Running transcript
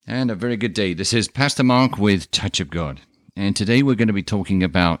And a very good day. This is Pastor Mark with Touch of God. And today we're going to be talking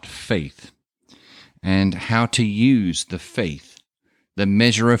about faith and how to use the faith, the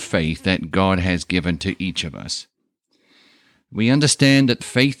measure of faith that God has given to each of us. We understand that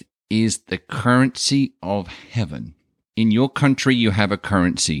faith is the currency of heaven. In your country, you have a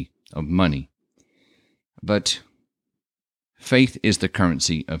currency of money, but faith is the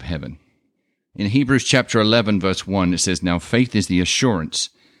currency of heaven. In Hebrews chapter 11, verse 1, it says, "Now faith is the assurance,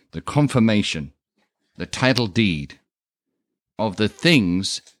 the confirmation, the title deed of the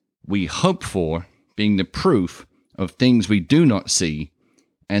things we hope for, being the proof of things we do not see,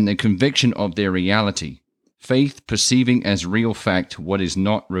 and the conviction of their reality. Faith perceiving as real fact what is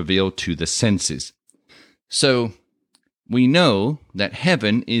not revealed to the senses." So, we know that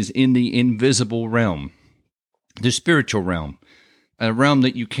heaven is in the invisible realm, the spiritual realm, a realm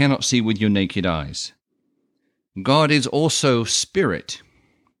that you cannot see with your naked eyes. God is also spirit.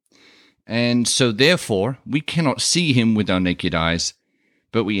 And so therefore, we cannot see him with our naked eyes,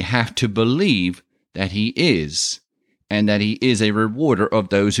 but we have to believe that he is, and that he is a rewarder of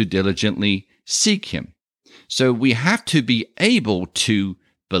those who diligently seek him. So we have to be able to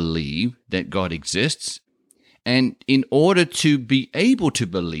believe that God exists, and in order to be able to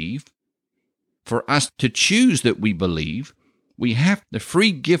believe, for us to choose that we believe, we have the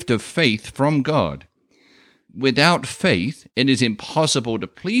free gift of faith from God. Without faith, it is impossible to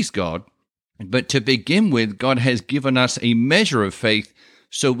please God. But to begin with, God has given us a measure of faith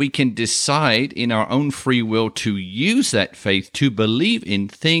so we can decide in our own free will to use that faith to believe in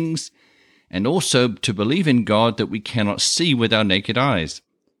things and also to believe in God that we cannot see with our naked eyes.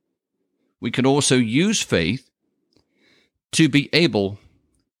 We can also use faith to be able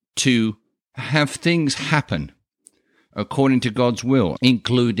to have things happen according to God's will,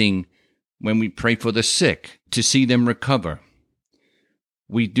 including when we pray for the sick, to see them recover.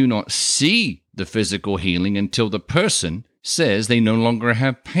 We do not see the physical healing until the person says they no longer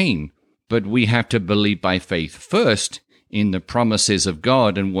have pain. But we have to believe by faith first in the promises of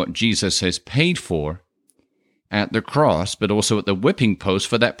God and what Jesus has paid for at the cross, but also at the whipping post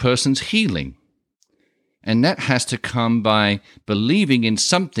for that person's healing. And that has to come by believing in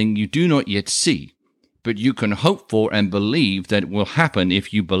something you do not yet see, but you can hope for and believe that it will happen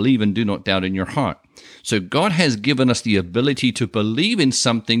if you believe and do not doubt in your heart. So God has given us the ability to believe in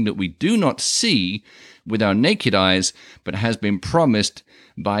something that we do not see with our naked eyes, but has been promised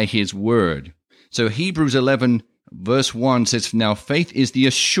by his word. So Hebrews 11 verse 1 says, "Now faith is the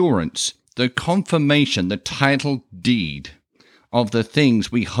assurance, the confirmation, the title deed of the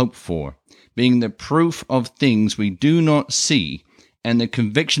things we hope for, being the proof of things we do not see, and the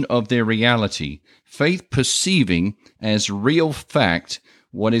conviction of their reality. Faith perceiving as real fact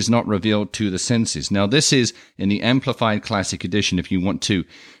what is not revealed to the senses." Now, this is in the Amplified Classic Edition, if you want to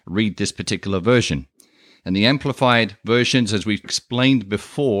read this particular version. And the Amplified versions, as we've explained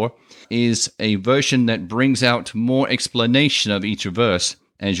before, is a version that brings out more explanation of each verse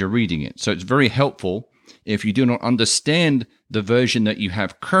as you're reading it. So it's very helpful if you do not understand the version that you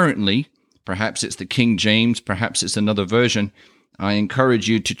have currently. Perhaps it's the King James, perhaps it's another version. I encourage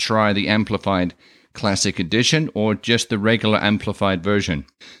you to try the Amplified Classic Edition or just the regular Amplified version.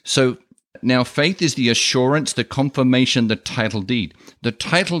 So now faith is the assurance, the confirmation, the title deed. The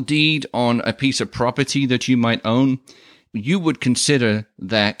title deed on a piece of property that you might own, you would consider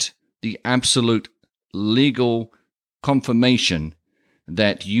that the absolute legal confirmation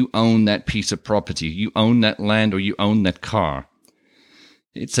that you own that piece of property, you own that land, or you own that car.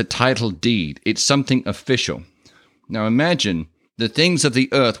 It's a title deed. It's something official. Now imagine the things of the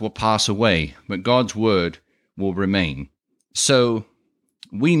earth will pass away, but God's word will remain. So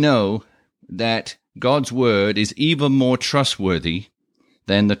we know that God's word is even more trustworthy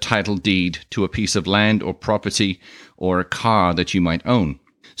than the title deed to a piece of land or property or a car that you might own.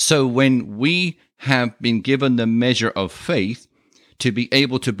 So when we have been given the measure of faith to be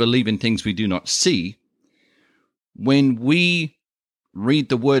able to believe in things we do not see, when we read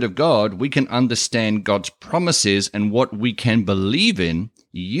the Word of God, we can understand God's promises and what we can believe in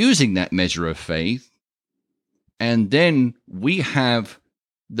using that measure of faith. And then we have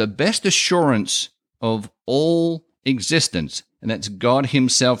the best assurance of all existence, and that's God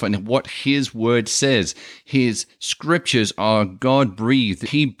himself and what his word says. His scriptures are God-breathed.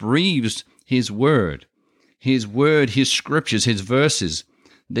 He breathes his word. His word, his scriptures, his verses,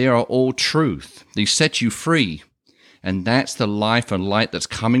 they are all truth. They set you free. And that's the life and light that's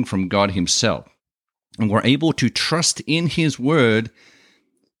coming from God himself. And we're able to trust in his word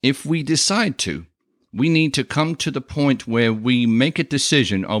if we decide to. We need to come to the point where we make a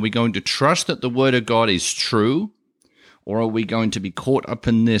decision. Are we going to trust that the word of God is true? Or are we going to be caught up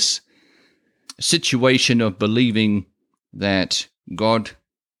in this situation of believing that God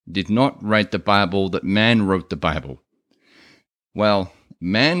did not write the Bible, that man wrote the Bible? Well,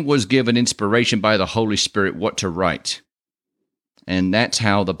 man was given inspiration by the Holy Spirit what to write. And that's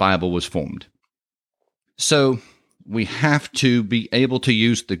how the Bible was formed. So we have to be able to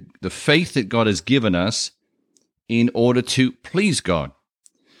use the faith that God has given us in order to please God.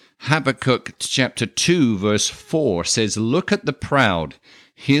 Habakkuk chapter 2 verse 4 says, "Look at the proud.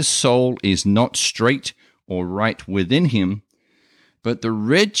 His soul is not straight or right within him, but the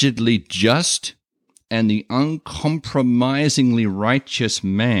rigidly just and the uncompromisingly righteous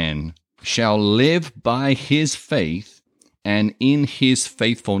man shall live by his faith and in his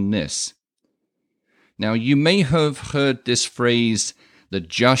faithfulness." Now, you may have heard this phrase, "the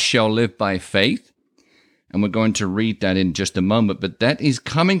just shall live by faith," and we're going to read that in just a moment, but that is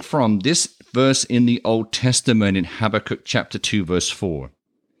coming from this verse in the Old Testament in Habakkuk chapter 2, verse 4.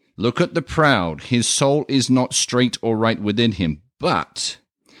 "Look at the proud, his soul is not straight or right within him, but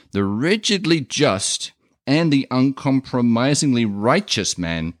the rigidly just and the uncompromisingly righteous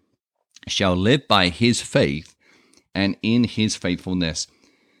man shall live by his faith and in his faithfulness."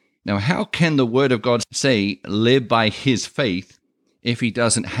 Now, how can the Word of God say, live by his faith, if he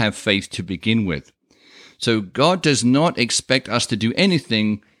doesn't have faith to begin with? So God does not expect us to do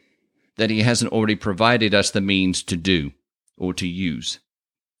anything that he hasn't already provided us the means to do or to use.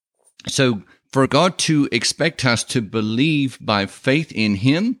 So for God to expect us to believe by faith in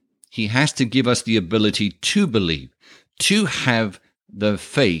him, he has to give us the ability to believe, to have the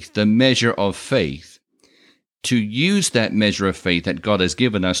faith, the measure of faith, to use that measure of faith that God has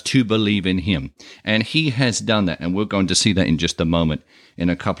given us to believe in him. And he has done that, and we're going to see that in just a moment in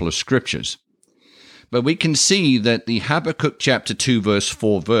a couple of scriptures. But we can see that the Habakkuk chapter 2 verse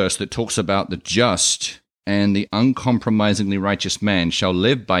 4 verse that talks about the just and the uncompromisingly righteous man shall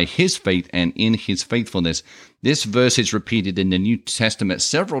live by his faith and in his faithfulness. This verse is repeated in the New Testament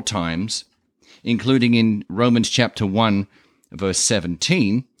several times, including in Romans chapter 1 verse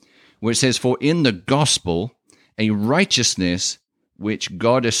 17, where it says, "For in the gospel a righteousness which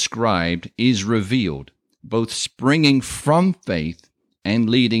God ascribed is revealed, both springing from faith and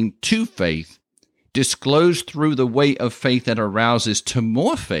leading to faith, disclosed through the way of faith that arouses to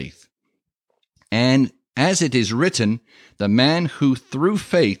more faith. And as it is written, the man who through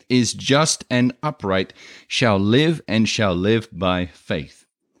faith is just and upright shall live and shall live by faith."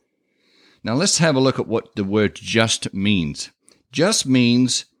 Now let's have a look at what the word just means. Just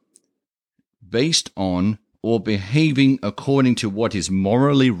means based on or behaving according to what is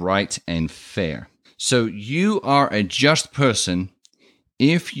morally right and fair. So you are a just person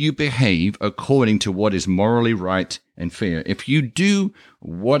if you behave according to what is morally right and fair. If you do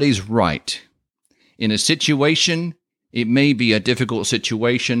what is right in a situation, it may be a difficult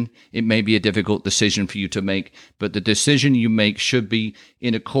situation, it may be a difficult decision for you to make, but the decision you make should be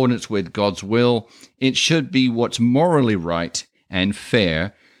in accordance with God's will. It should be what's morally right and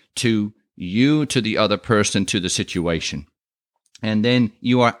fair to you, to the other person, to the situation. And then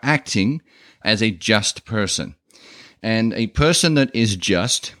you are acting as a just person. And a person that is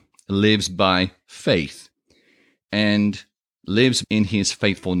just lives by faith and lives in his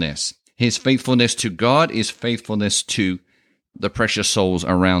faithfulness. His faithfulness to God is faithfulness to the precious souls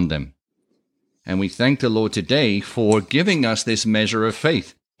around them. And we thank the Lord today for giving us this measure of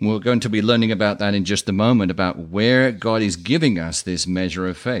faith. We're going to be learning about that in just a moment, about where God is giving us this measure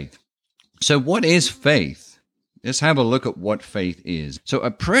of faith. So what is faith? Let's have a look at what faith is. So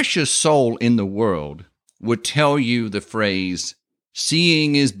a precious soul in the world would tell you the phrase,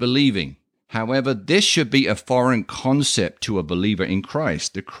 "Seeing is believing." However, this should be a foreign concept to a believer in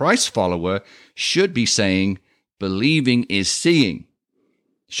Christ. The Christ follower should be saying, "Believing is seeing."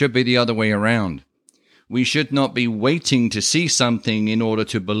 It should be the other way around. We should not be waiting to see something in order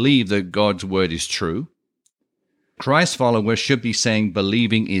to believe that God's word is true. Christ followers should be saying,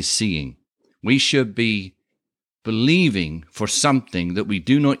 "Believing is seeing." We should be believing for something that we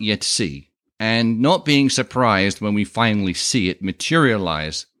do not yet see, and not being surprised when we finally see it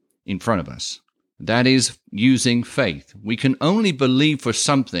materialize in front of us. That is using faith. We can only believe for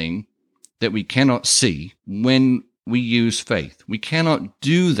something that we cannot see when we use faith. We cannot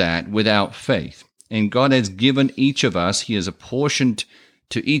do that without faith. And God has given each of us, He has apportioned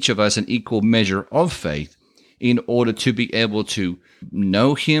to each of us an equal measure of faith in order to be able to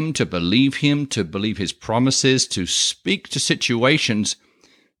know Him, to believe His promises, to speak to situations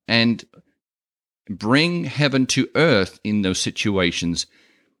and bring heaven to earth in those situations.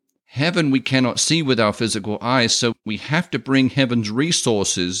 Heaven we cannot see with our physical eyes, so we have to bring heaven's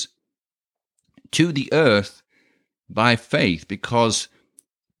resources to the earth by faith because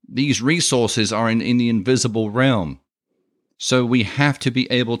these resources are in the invisible realm. So we have to be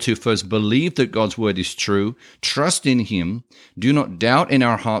able to first believe that God's word is true, trust in him, do not doubt in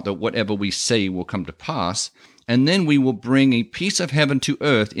our heart that whatever we say will come to pass, and then we will bring a piece of heaven to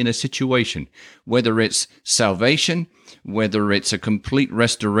earth in a situation, whether it's salvation, whether it's a complete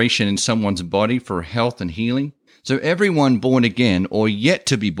restoration in someone's body for health and healing. So everyone born again or yet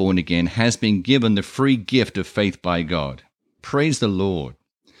to be born again has been given the free gift of faith by God. Praise the Lord.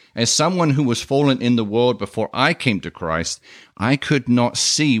 As someone who was fallen in the world before I came to Christ, I could not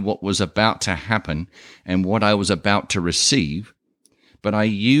see what was about to happen and what I was about to receive, but I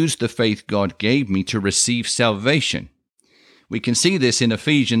used the faith God gave me to receive salvation. We can see this in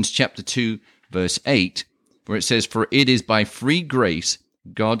Ephesians chapter 2, verse 8, where it says, "For it is by free grace,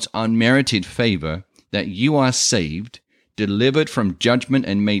 God's unmerited favor, that you are saved, delivered from judgment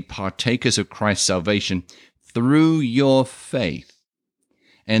and made partakers of Christ's salvation through your faith.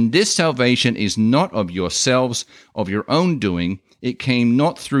 And this salvation is not of yourselves, of your own doing. It came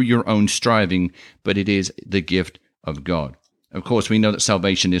not through your own striving, but it is the gift of God." Of course, we know that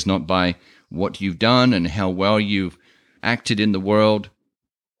salvation is not by what you've done and how well you've acted in the world.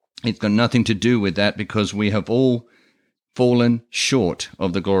 It's got nothing to do with that because we have all fallen short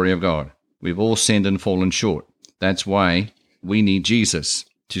of the glory of God. We've all sinned and fallen short. That's why we need Jesus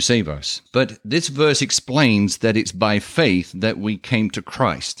to save us. But this verse explains that it's by faith that we came to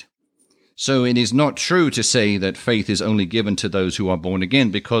Christ. So it is not true to say that faith is only given to those who are born again,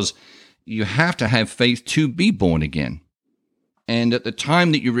 because you have to have faith to be born again. And at the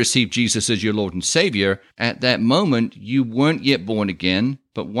time that you received Jesus as your Lord and Savior, at that moment you weren't yet born again,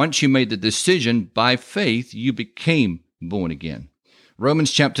 but once you made the decision by faith, you became born again.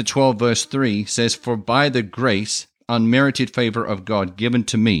 Romans chapter 12 verse 3 says, "For by the grace, unmerited favor of God given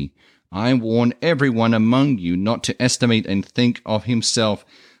to me, I warn everyone among you not to estimate and think of himself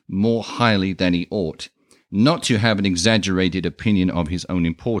more highly than he ought, not to have an exaggerated opinion of his own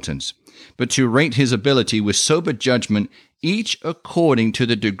importance, but to rate his ability with sober judgment, each according to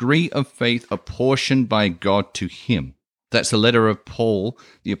the degree of faith apportioned by God to him." That's the letter of Paul,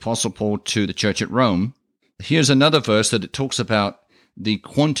 the Apostle Paul, to the church at Rome. Here's another verse that it talks about the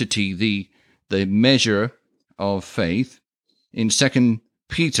quantity, the measure of faith. In 2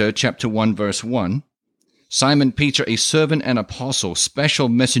 Peter chapter 1, verse 1, "Simon Peter, a servant and apostle, special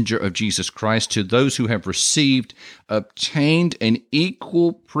messenger of Jesus Christ, to those who have received, obtained an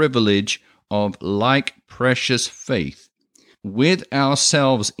equal privilege of like precious faith, with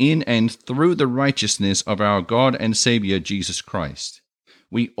ourselves in and through the righteousness of our God and Savior Jesus Christ.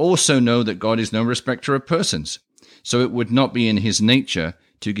 We also know that God is no respecter of persons, so it would not be in his nature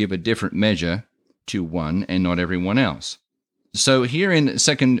to give a different measure to one and not everyone else." So here in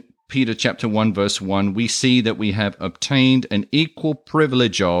 2 Peter chapter 1 verse 1, we see that we have obtained an equal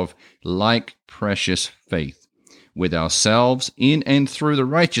privilege of like precious faith, with ourselves in and through the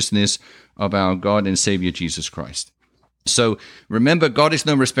righteousness of our God and Savior Jesus Christ. So remember, God is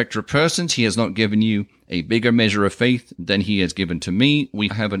no respecter of persons. He has not given you a bigger measure of faith than he has given to me. We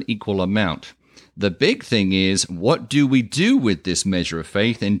have an equal amount. The big thing is, what do we do with this measure of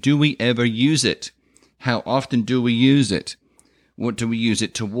faith, and do we ever use it? How often do we use it? What do we use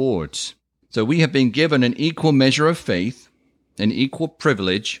it towards? So we have been given an equal measure of faith, an equal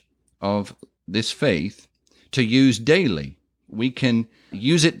privilege of this faith to use daily. We can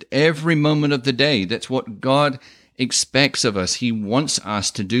use it every moment of the day. That's what God expects of us. He wants us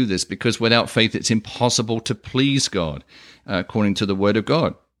to do this because without faith it's impossible to please God, according to the Word of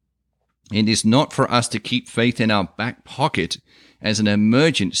God. It is not for us to keep faith in our back pocket as an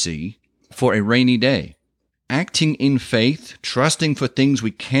emergency for a rainy day. Acting in faith, trusting for things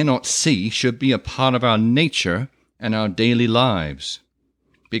we cannot see, should be a part of our nature and our daily lives.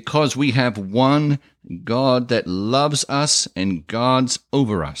 Because we have one God that loves us and guards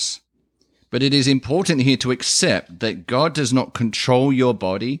over us. But it is important here to accept that God does not control your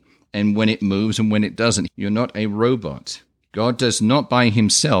body and when it moves and when it doesn't. You're not a robot. God does not by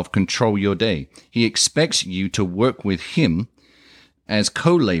himself control your day. He expects you to work with him as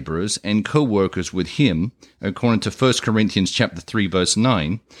co-laborers and co-workers with him, according to 1 Corinthians chapter 3, verse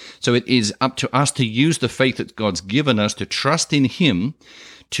 9. So it is up to us to use the faith that God's given us to trust in him,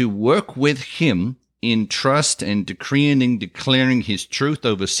 to work with him in trust and decreeing and declaring his truth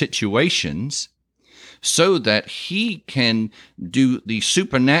over situations, so that he can do the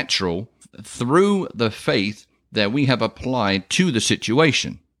supernatural through the faith that we have applied to the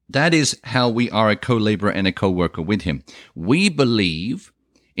situation. That is how we are a co-laborer and a co-worker with him. We believe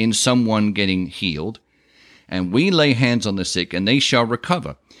in someone getting healed, and we lay hands on the sick, and they shall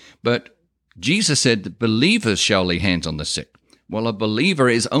recover. But Jesus said that believers shall lay hands on the sick. Well, a believer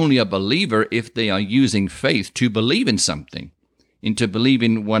is only a believer if they are using faith to believe in something, and to believe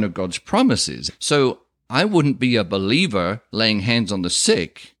in one of God's promises. So I wouldn't be a believer laying hands on the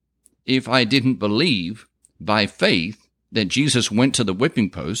sick if I didn't believe by faith that Jesus went to the whipping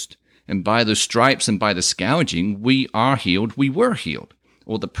post, and by the stripes and by the scourging, we are healed, we were healed.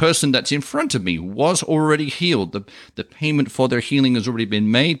 Or the person that's in front of me was already healed. The payment for their healing has already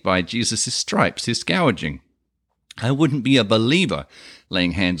been made by Jesus' stripes, his scourging. I wouldn't be a believer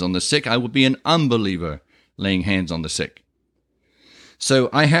laying hands on the sick. I would be an unbeliever laying hands on the sick. So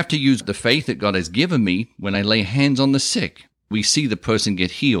I have to use the faith that God has given me when I lay hands on the sick. We see the person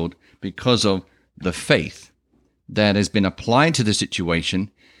get healed because of the faith that has been applied to the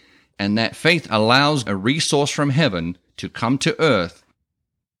situation, and that faith allows a resource from heaven to come to earth.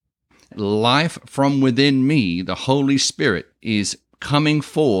 Life from within me, the Holy Spirit, is coming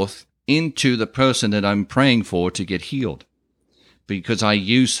forth into the person that I'm praying for to get healed, because I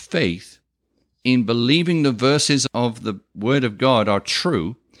use faith in believing the verses of the Word of God are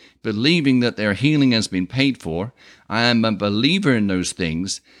true, believing that their healing has been paid for. I am a believer in those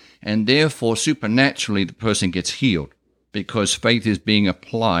things, and therefore supernaturally the person gets healed, because faith is being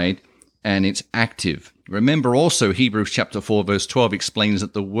applied and it's active. Remember also Hebrews chapter 4 verse 12 explains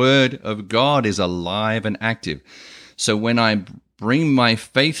that the Word of God is alive and active. So when I bring my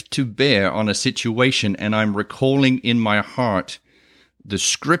faith to bear on a situation and I'm recalling in my heart the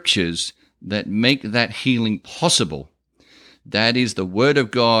scriptures that make that healing possible, that is the Word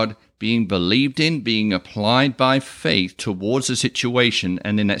of God being believed in, being applied by faith towards a situation,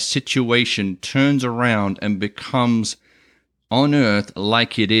 and then that situation turns around and becomes on earth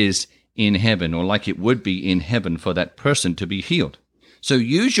like it is in heaven, or like it would be in heaven for that person to be healed. So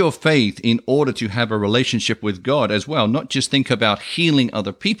use your faith in order to have a relationship with God as well. Not just think about healing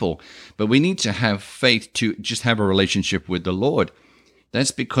other people, but we need to have faith to just have a relationship with the Lord.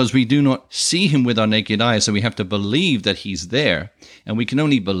 That's because we do not see him with our naked eyes, so we have to believe that he's there, and we can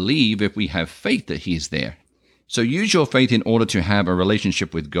only believe if we have faith that he's there. So use your faith in order to have a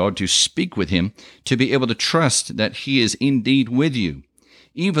relationship with God, to speak with him, to be able to trust that he is indeed with you.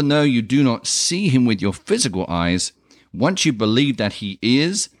 Even though you do not see him with your physical eyes, once you believe that he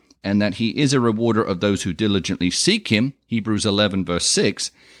is, and that he is a rewarder of those who diligently seek him, Hebrews 11 verse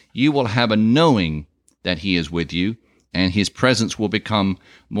 6, you will have a knowing that he is with you, and his presence will become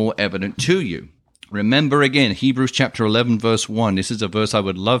more evident to you. Remember again, Hebrews chapter 11 verse 1. This is a verse I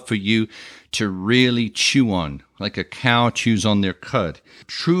would love for you to really chew on, like a cow chews on their cud.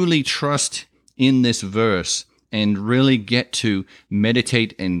 Truly trust in this verse and really get to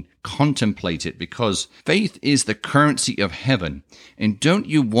meditate and contemplate it, because faith is the currency of heaven. And don't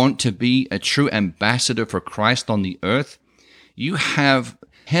you want to be a true ambassador for Christ on the earth? You have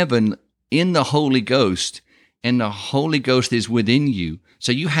heaven in the Holy Ghost, and the Holy Ghost is within you.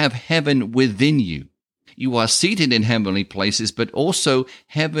 So you have heaven within you. You are seated in heavenly places, but also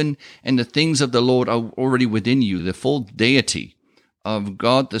heaven and the things of the Lord are already within you. The full deity of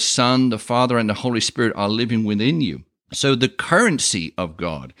God, the Son, the Father, and the Holy Spirit are living within you. So the currency of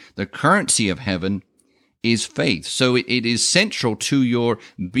God, the currency of heaven, is faith. So it is central to your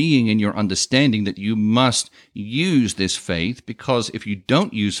being and your understanding that you must use this faith, because if you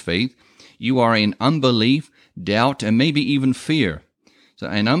don't use faith, you are in unbelief, doubt, and maybe even fear. So,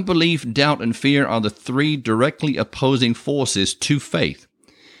 and unbelief, doubt, and fear are the three directly opposing forces to faith.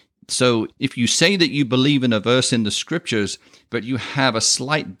 So if you say that you believe in a verse in the scriptures, but you have a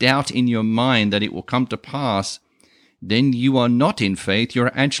slight doubt in your mind that it will come to pass, then you are not in faith,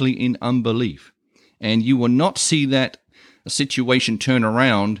 you're actually in unbelief. And you will not see that situation turn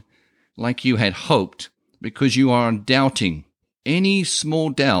around like you had hoped, because you are doubting. Any small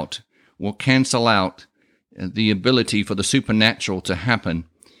doubt will cancel out the ability for the supernatural to happen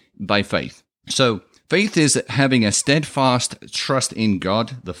by faith. So faith is having a steadfast trust in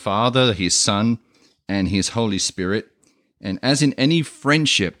God, the Father, his Son, and his Holy Spirit. And as in any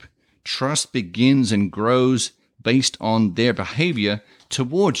friendship, trust begins and grows based on their behavior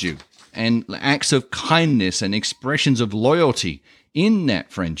towards you, and acts of kindness and expressions of loyalty in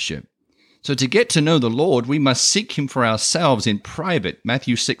that friendship. So to get to know the Lord, we must seek him for ourselves in private,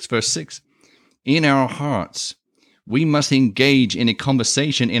 Matthew 6 verse 6. In our hearts, we must engage in a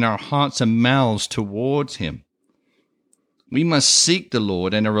conversation in our hearts and mouths towards him. We must seek the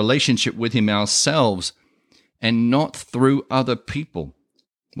Lord and a relationship with him ourselves, and not through other people.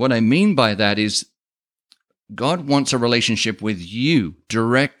 What I mean by that is God wants a relationship with you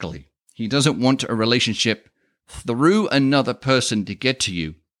directly. He doesn't want a relationship through another person to get to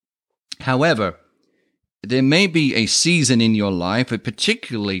you. However, there may be a season in your life,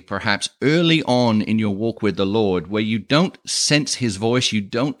 particularly perhaps early on in your walk with the Lord, where you don't sense his voice, you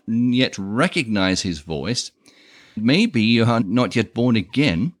don't yet recognize his voice. Maybe you are not yet born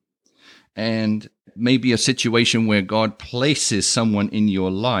again, and maybe a situation where God places someone in your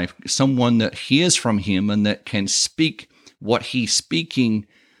life, someone that hears from him and that can speak what he's speaking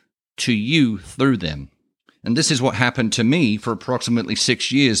to you through them. And this is what happened to me for approximately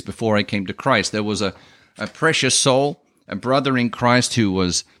 6 years before I came to Christ. There was a precious soul, a brother in Christ who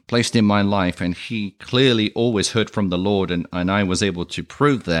was placed in my life, and he clearly always heard from the Lord, and I was able to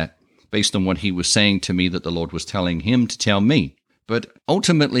prove that based on what he was saying to me that the Lord was telling him to tell me. But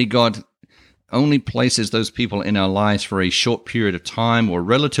ultimately, God only places those people in our lives for a short period of time, or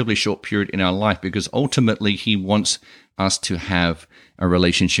relatively short period in our life, because ultimately he wants us to have a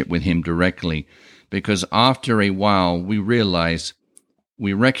relationship with him directly. Because after a while, we recognize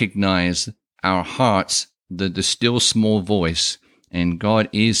our hearts, the still small voice, and God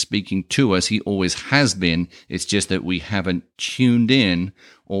is speaking to us. He always has been. It's just that we haven't tuned in,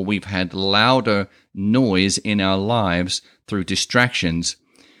 or we've had louder noise in our lives through distractions,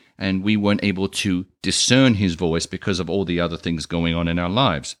 and we weren't able to discern his voice because of all the other things going on in our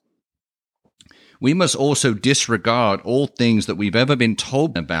lives. We must also disregard all things that we've ever been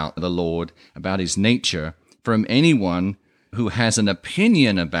told about the Lord, about his nature, from anyone who has an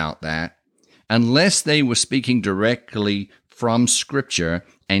opinion about that, unless they were speaking directly from Scripture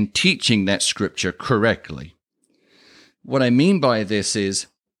and teaching that Scripture correctly. What I mean by this is,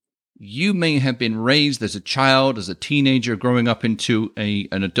 you may have been raised as a child, as a teenager, growing up into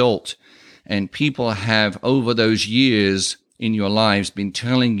an adult, and people have, over those years in your lives, been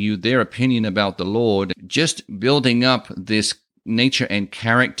telling you their opinion about the Lord, just building up this nature and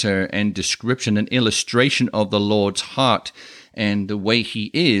character and description and illustration of the Lord's heart and the way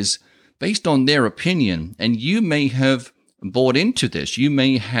he is, based on their opinion. And you may have bought into this. You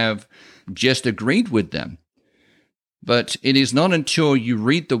may have just agreed with them. But it is not until you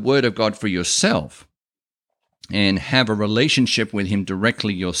read the Word of God for yourself and have a relationship with him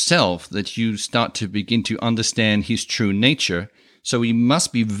directly yourself that you start to begin to understand his true nature. So we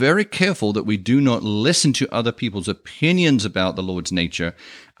must be very careful that we do not listen to other people's opinions about the Lord's nature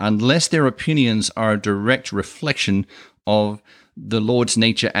unless their opinions are a direct reflection of the Lord's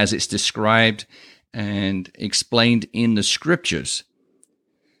nature as it's described and explained in the Scriptures.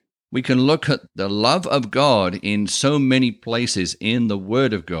 We can look at the love of God in so many places in the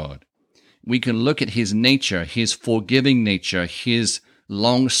Word of God. We can look at his nature, his forgiving nature, his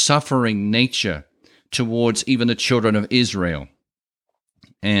long-suffering nature towards even the children of Israel.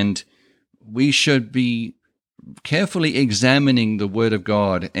 And we should be carefully examining the Word of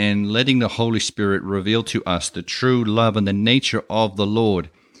God and letting the Holy Spirit reveal to us the true love and the nature of the Lord.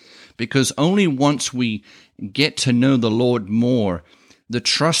 Because only once we get to know the Lord more, the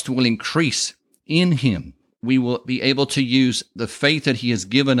trust will increase in him. We will be able to use the faith that he has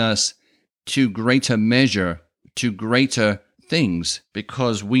given us to greater measure, to greater things,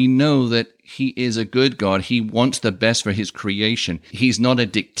 because we know that he is a good God. He wants the best for his creation. He's not a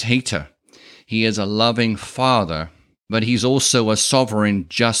dictator. He is a loving Father, but he's also a sovereign,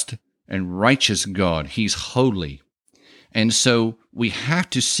 just, and righteous God. He's holy. And so we have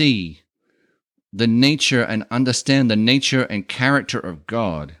to see the nature and understand the nature and character of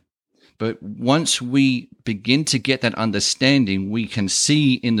God. But once we begin to get that understanding, we can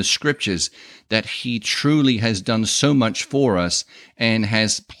see in the Scriptures that he truly has done so much for us and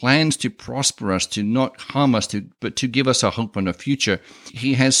has plans to prosper us, to not harm us, but to give us a hope and a future.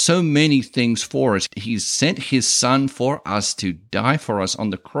 He has so many things for us. He's sent his Son for us to die for us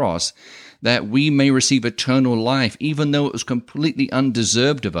on the cross, that we may receive eternal life, even though it was completely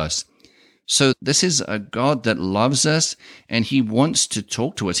undeserved of us. So this is a God that loves us, and he wants to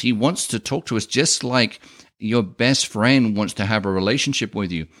talk to us. He wants to talk to us just like your best friend wants to have a relationship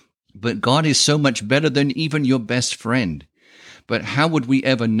with you. But God is so much better than even your best friend. But how would we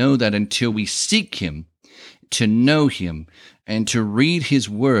ever know that until we seek him, to know him, and to read his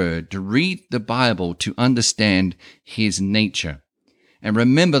word, to read the Bible, to understand his nature? And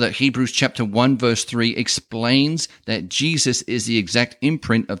remember that Hebrews chapter 1 verse 3 explains that Jesus is the exact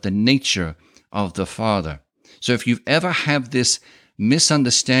imprint of the nature of the Father. So if you've ever have this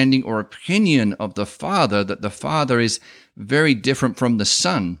misunderstanding or opinion of the Father, that the Father is very different from the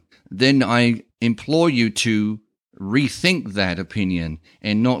Son, then I implore you to rethink that opinion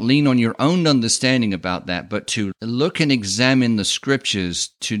and not lean on your own understanding about that, but to look and examine the scriptures,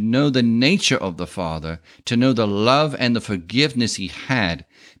 to know the nature of the Father, to know the love and the forgiveness he had,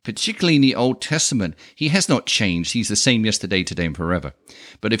 particularly in the Old Testament. He has not changed. He's the same yesterday, today, and forever.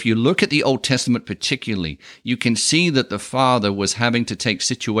 But if you look at the Old Testament particularly, you can see that the Father was having to take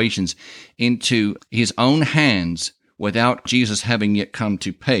situations into his own hands without Jesus having yet come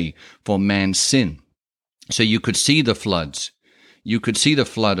to pay for man's sin. So you could see the floods. You could see the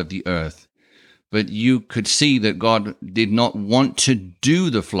flood of the earth. But you could see that God did not want to do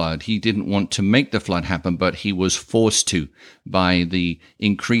the flood. He didn't want to make the flood happen, but he was forced to by the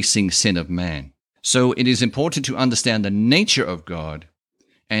increasing sin of man. So it is important to understand the nature of God.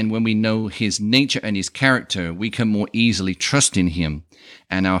 And when we know his nature and his character, we can more easily trust in him.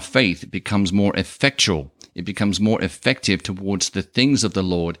 And our faith becomes more effectual. It becomes more effective towards the things of the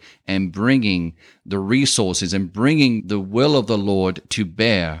Lord and bringing the resources and bringing the will of the Lord to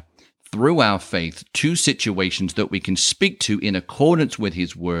bear through our faith to situations that we can speak to in accordance with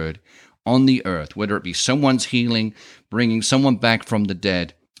his word on the earth, whether it be someone's healing, bringing someone back from the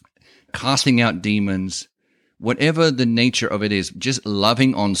dead, casting out demons, whatever the nature of it is, just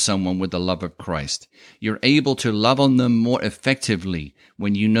loving on someone with the love of Christ. You're able to love on them more effectively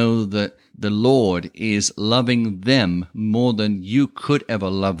when you know that the Lord is loving them more than you could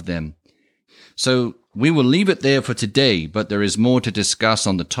ever love them. So we will leave it there for today, but there is more to discuss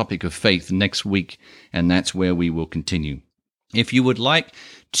on the topic of faith next week, and that's where we will continue. If you would like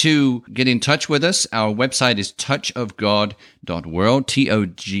to get in touch with us, our website is touchofgod.world,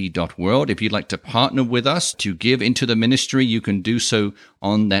 TOG.world. If you'd like to partner with us to give into the ministry, you can do so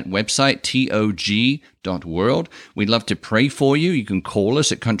on that website, TOG.world. We'd love to pray for you. You can call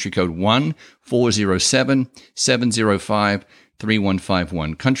us at country code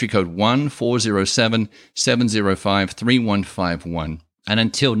 1-407-705-3151. Country code 1-407-705-3151. And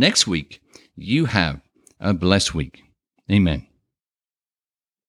until next week, you have a blessed week. Amen.